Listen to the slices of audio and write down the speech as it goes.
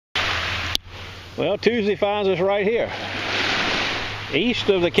Well, Tuesday finds us right here, east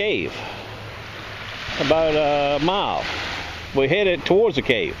of the cave, about a mile. We headed towards the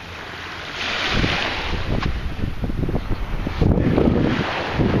cave.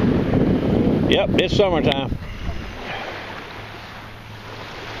 Yep, it's summertime.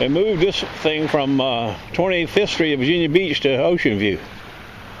 They moved this thing from 25th Street of Virginia Beach to Ocean View.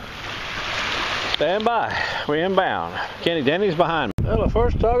 Stand by, we're inbound. Denny's behind me. Well, the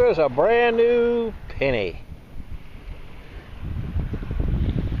first tugger is a brand new penny.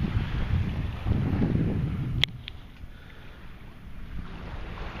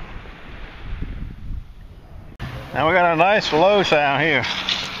 Now we got a nice low sound here.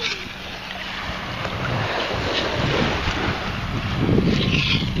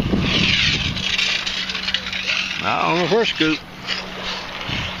 Not on the first scoop.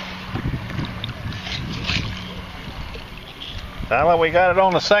 Sounds like we got it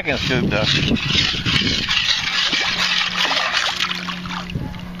on the second scoop though.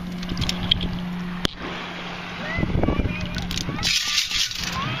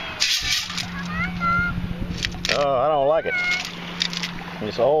 Oh, I don't like it.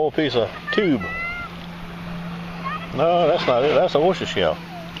 It's a whole piece of tube. No, that's not it. That's a oyster shell.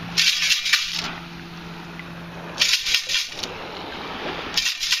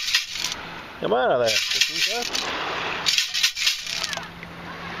 Come out of there.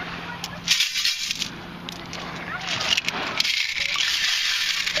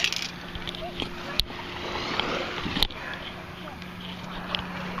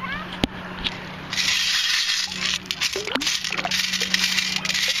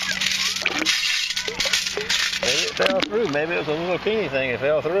 Maybe it fell through. Maybe it was a little teeny thing that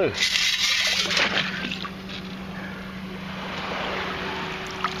fell through.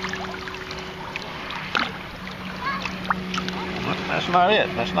 That's not it.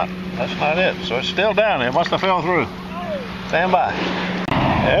 That's not it. So it's still down there. It must have fell through. Stand by.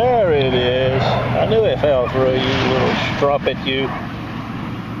 There it is. I knew it fell through, you little strumpet, you.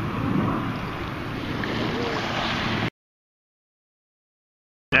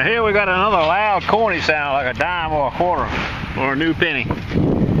 Now here we got another loud corny sound like a dime or a quarter or a new penny.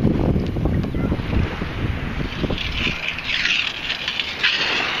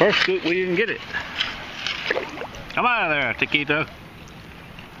 First scoop we didn't get it. Come out of there, Taquito.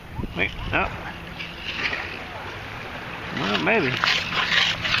 Wait, no. Well, maybe.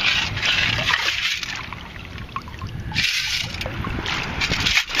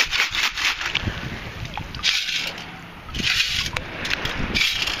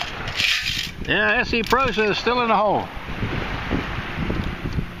 Yeah, SePro says still in the hole.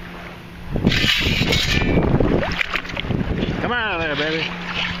 Come out of there, baby.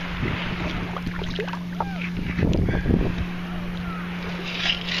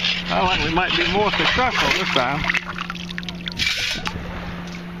 I like we might be more successful this time.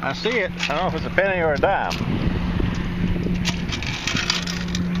 I see it. I don't know if it's a penny or a dime.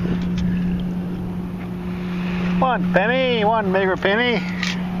 One penny, one bigger penny.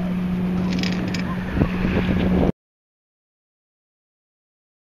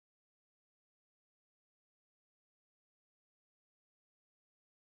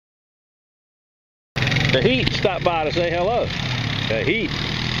 The Heat stopped by to say hello. The Heat.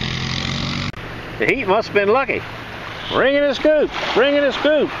 The Heat must have been lucky. Ringing a scoop, ringing a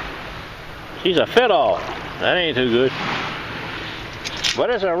scoop. She's a fit-all. That ain't too good. But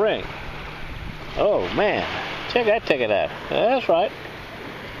it's a ring. Oh man, check that ticket out. That's right.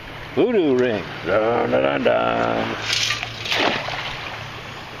 Voodoo ring. Dun, dun, dun, dun.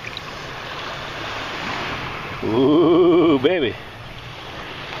 Ooh, baby.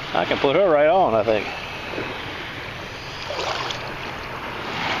 I can put her right on, I think.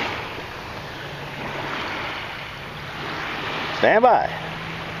 Stand by.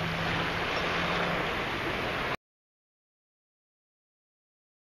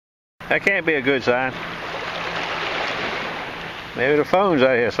 That can't be a good sign. Maybe the phone's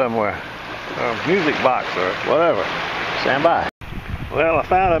out here somewhere. Or a music box or whatever. Stand by. Well, I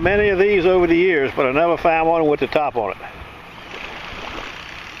found many of these over the years, but I never found one with the top on it.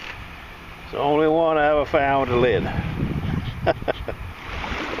 It's the only one I ever found with the lid.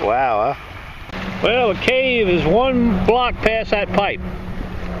 Wow, huh? Well, the cave is one block past that pipe.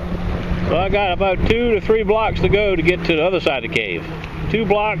 So I got about 2 to 3 blocks to go to get to the other side of the cave. 2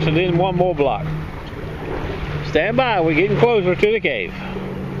 blocks and then 1 more block. Stand by, we're getting closer to the cave.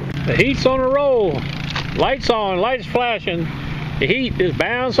 The heat's on a roll. Lights on, lights flashing. The heat is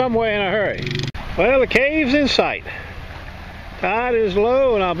bound somewhere in a hurry. Well, the cave's in sight. Tide is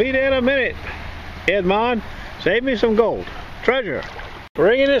low and I'll be there in a minute. Edmond, save me some gold. Treasure.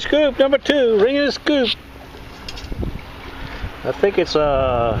 Ringing the scoop, number 2, ringing the scoop. I think it's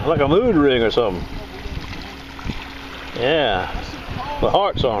like a mood ring or something. Yeah, with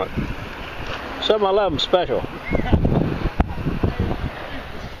hearts on it. 7-Eleven special.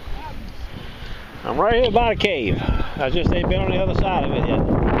 I'm right here by the cave. I just ain't been on the other side of it yet.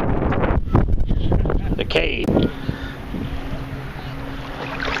 The cave.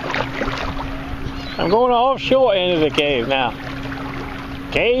 I'm going offshore end of the cave now.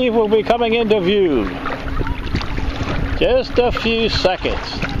 Cave will be coming into view. Just a few seconds.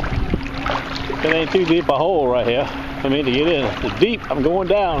 It ain't too deep a hole right here for me to get in. It's deep. I'm going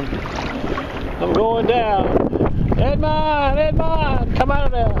down. I'm going down. Edmond! Edmond! Come out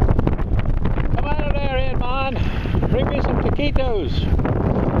of there. Come out of there, Edmond. Bring me some taquitos.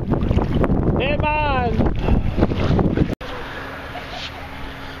 Edmond!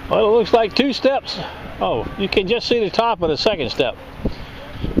 Well, it looks like 2 steps. Oh, you can just see the top of the second step.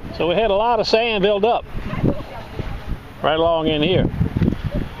 So we had a lot of sand built up right along in here.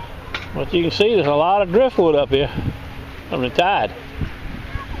 But you can see there's a lot of driftwood up here from the tide.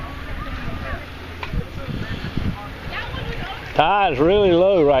 Tide is really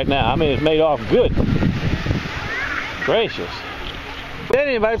low right now. I mean, it's made off good. Gracious.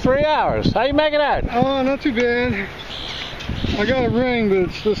 Denny, about 3 hours. How you making out? Oh, not too bad. I got a ring, but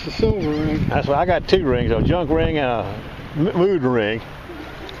it's just a silver ring. That's why I got 2 rings, a junk ring and a mood ring.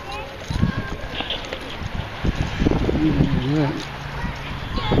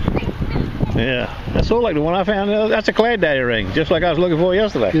 Yeah, that's sort of like the one I found. That's a claddaddy ring, just like I was looking for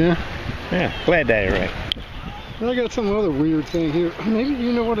yesterday. Yeah. Yeah, claddaddy ring. I got some other weird thing here. Maybe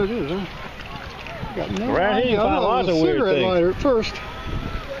you know what it is, huh? Got no Around here you idea. find lots of weird cigarette things. lighter at first,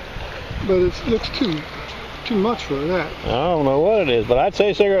 but it looks too much for that. I don't know what it is, but I'd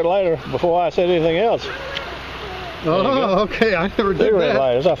say cigarette lighter before I said anything else. Oh, okay. I never did Cigarette that.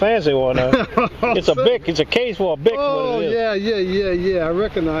 lighter. It's a fancy one though. It's a Bic. It's a case for a Bic. Oh, what it is. yeah. I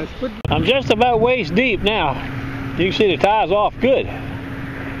recognize. But I'm just about waist deep now. You can see the tide's off good.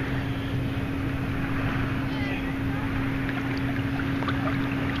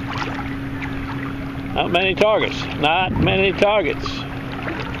 Not many targets. Not many targets.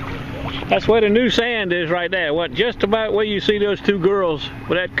 That's where the new sand is right there. What, just about where you see those 2 girls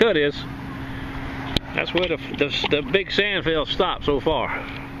where that cut is. That's where the big sand field stops so far.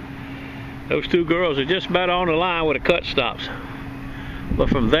 Those 2 girls are just about on the line where the cut stops. But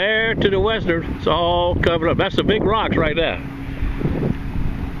from there to the western, it's all covered up. That's the big rocks right there.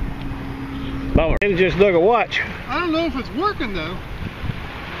 Bummer. They just look at watch. I don't know if it's working though.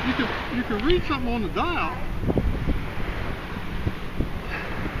 You can read something on the dial.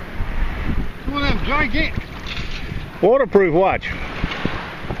 It's one of them gigantic. Waterproof watch.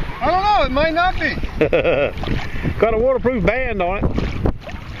 I don't know, it might not be. Got a waterproof band on it.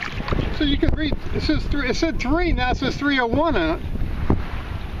 So you can read, it said 3, now it says 301 on it.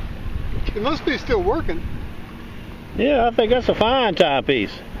 It must be still working. Yeah, I think that's a fine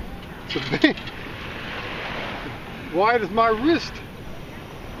timepiece. It's a big, wide as my wrist.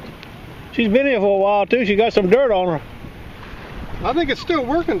 She's been here for a while too. She got some dirt on her. I think it's still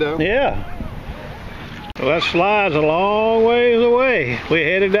working though. Yeah. Well, that slide's a long ways away. We're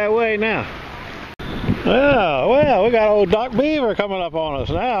headed that way now. Well, we got old Doc Beaver coming up on us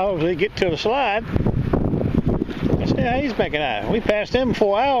now as we get to the slide. Let's see how he's making out. We passed him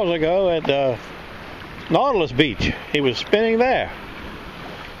 4 hours ago at Nautilus Beach. He was spinning there.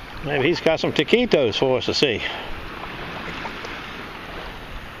 Maybe he's got some taquitos for us to see.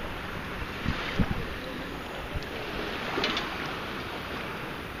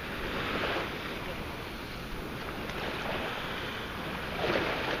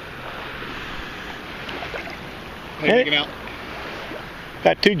 How you making out?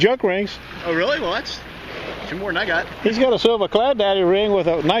 Got 2 junk rings. Oh really? Well, that's 2 more than I got. He's got a silver claddaddy ring with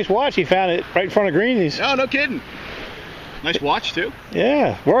a nice watch. He found it right in front of Greenie's. Oh, no kidding. Nice watch too.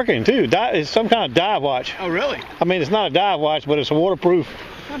 Yeah, working too. It's some kind of dive watch. Oh really? I mean, it's not a dive watch, but it's a waterproof.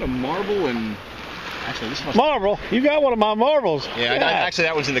 Found a marble and actually this must. Marble? You got one of my marbles. Yeah, actually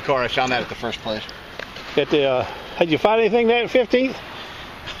that was in the car. I found that at the first place. At the had you find anything there at 15th?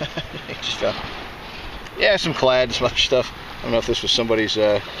 Just yeah, some clad, some other stuff. I don't know if this was somebody's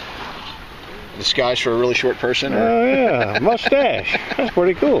disguise for a really short person. Or Oh yeah, mustache. That's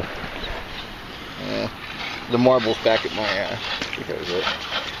pretty cool. The marble's back at my. I think that was it.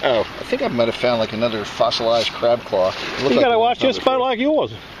 Oh, I think I might have found like another fossilized crab claw. You got a watch just about like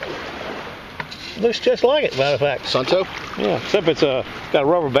yours. Looks just like it, matter of fact. Sunto? Yeah, except it's got a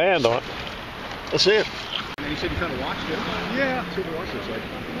rubber band on it. Let's see it. You said you found a watch too? Yeah. Let's see what the watch looks like.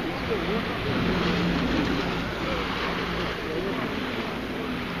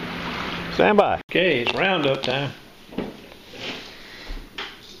 Stand by. Okay, it's roundup time.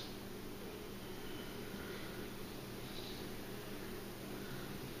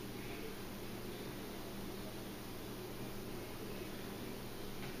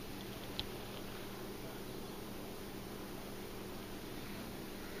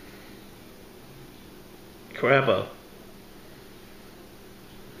 Crappo.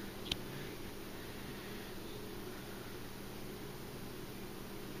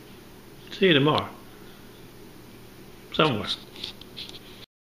 See you tomorrow. Somewhere.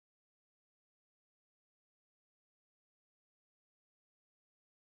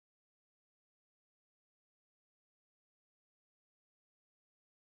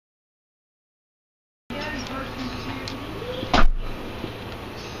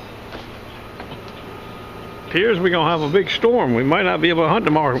 Appears we're gonna have a big storm. We might not be able to hunt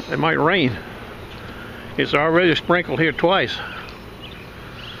tomorrow. It might rain. It's already sprinkled here twice.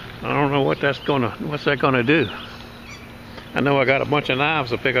 I don't know what's that gonna do. I know I got a bunch of knives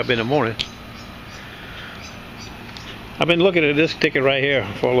to pick up in the morning. I've been looking at this ticket right here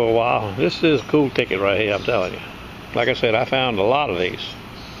for a little while. This is a cool ticket right here, I'm telling you. Like I said, I found a lot of these,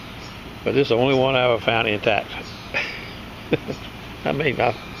 but this is the only one I ever found intact. I mean,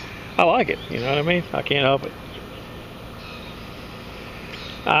 I like it, you know what I mean? I can't help it.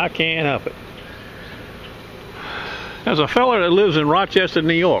 I can't help it. There's a fella that lives in Rochester,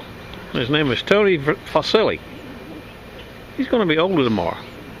 New York. His name is Tony Fasilli. He's going to be older tomorrow.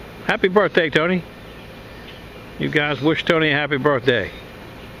 Happy birthday, Tony. You guys wish Tony a happy birthday.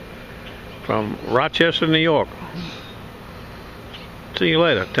 From Rochester, New York. See you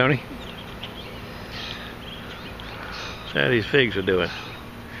later, Tony. See how these figs are doing.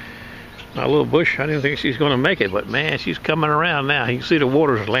 My little bush, I didn't think she's going to make it, but man, she's coming around now. You can see the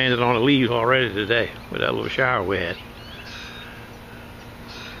water's landed on the leaves already today with that little shower we had.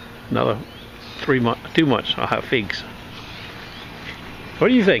 Another 2 months, I'll have figs. What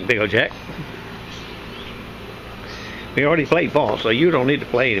do you think, Big O Jack? We already played ball, so you don't need to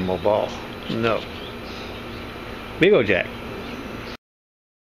play any more ball. No. Big O Jack.